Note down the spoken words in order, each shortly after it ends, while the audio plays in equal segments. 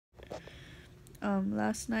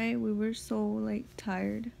Last night we were so like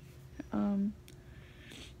tired.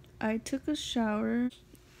 I took a shower,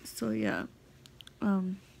 so yeah.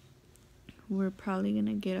 We're probably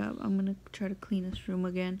gonna get up. I'm gonna try to clean this room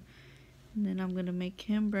again, and then I'm gonna make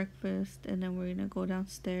him breakfast, and then we're gonna go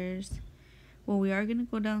downstairs. Well, we are gonna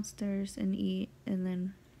go downstairs and eat, and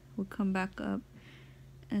then we'll come back up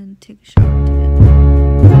and take a shower together.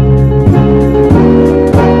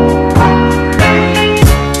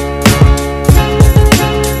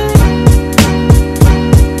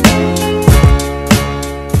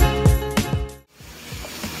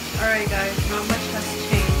 Alright guys, not much has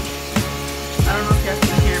changed. I don't know if you guys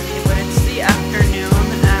can hear me, but it's the afternoon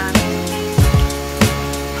and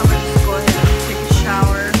I'm gonna just go ahead and take a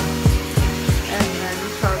shower and then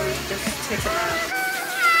probably just take a nap.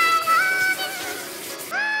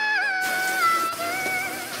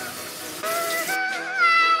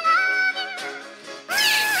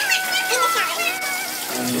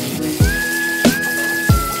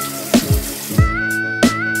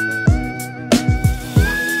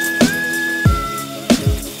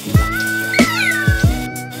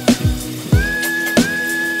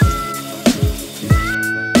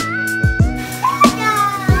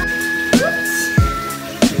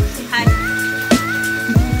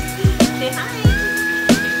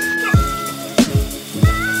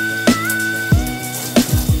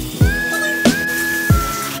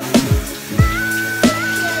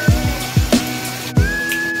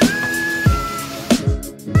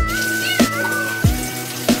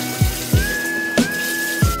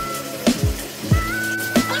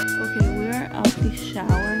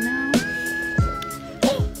 Shower now,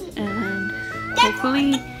 and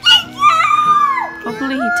hopefully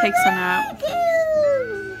he takes a nap,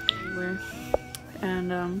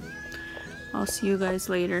 and I'll see you guys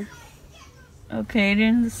later. Okay,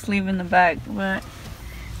 Aiden's asleep in the back, but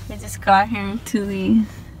we just got here to the,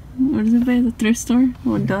 what is it, by the thrift store,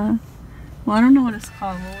 or the, well, I don't know what it's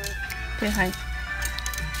called. Say hi.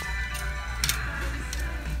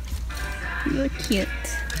 You're cute.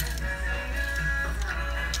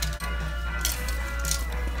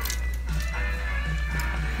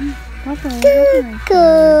 Papa,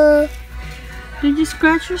 did you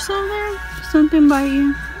scratch yourself there? Something bite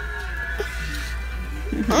you?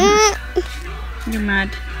 You're mad.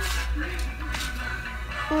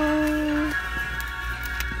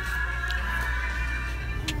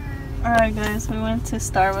 Alright guys, we went to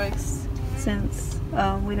Starbucks since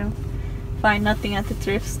we don't find nothing at the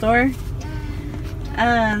thrift store.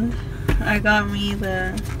 And I got me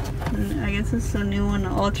the, I guess it's a new one,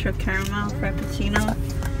 ultra caramel frappuccino.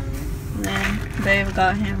 And then Babe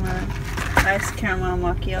got him a iced caramel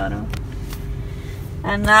macchiato.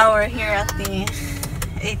 And now we're here at the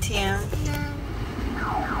ATM.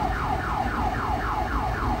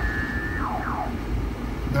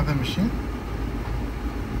 Another machine?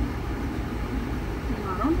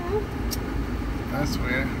 I don't know. That's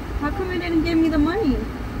weird. How come it didn't give me the money?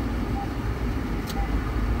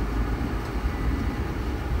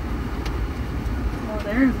 Oh,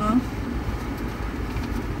 there you go.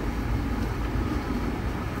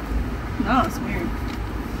 No, it's weird.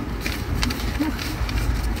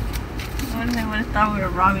 What if I would have thought we were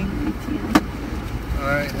robbing the ATM?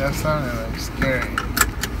 Alright, that sounded like scary.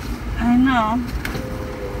 I know.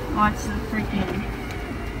 Watch the freaking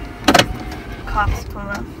cops pull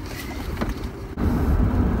up.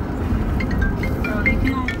 Bro, they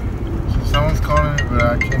can... Someone's calling me, but I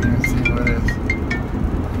can't even see what it is.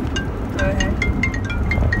 Go ahead.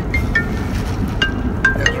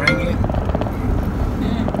 It's ringing.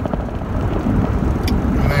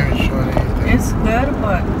 I'm not even showing anything. It's good,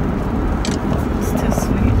 but it's too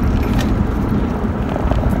sweet.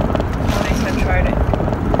 At least I tried it.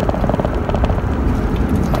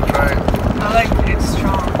 Try it. I like it. It's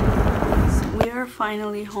strong. So we are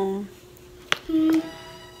finally home. I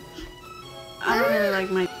don't really like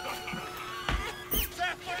my...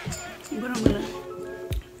 But I'm gonna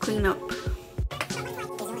clean up.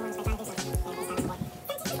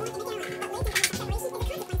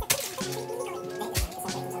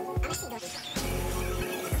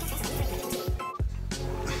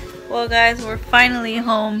 Well guys, we're finally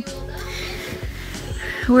home.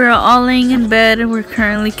 We're all laying in bed and we're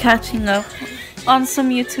currently catching up on some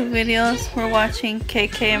YouTube videos. We're watching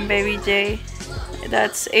KK and Baby J.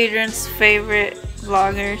 That's Adrian's favorite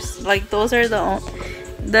vloggers. Like, those are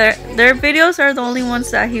their videos are the only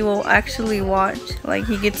ones that he will actually watch. Like,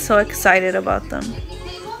 he gets so excited about them.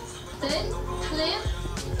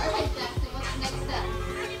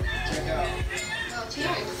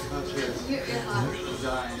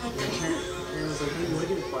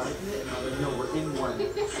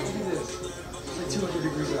 like 200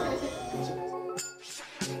 degrees out.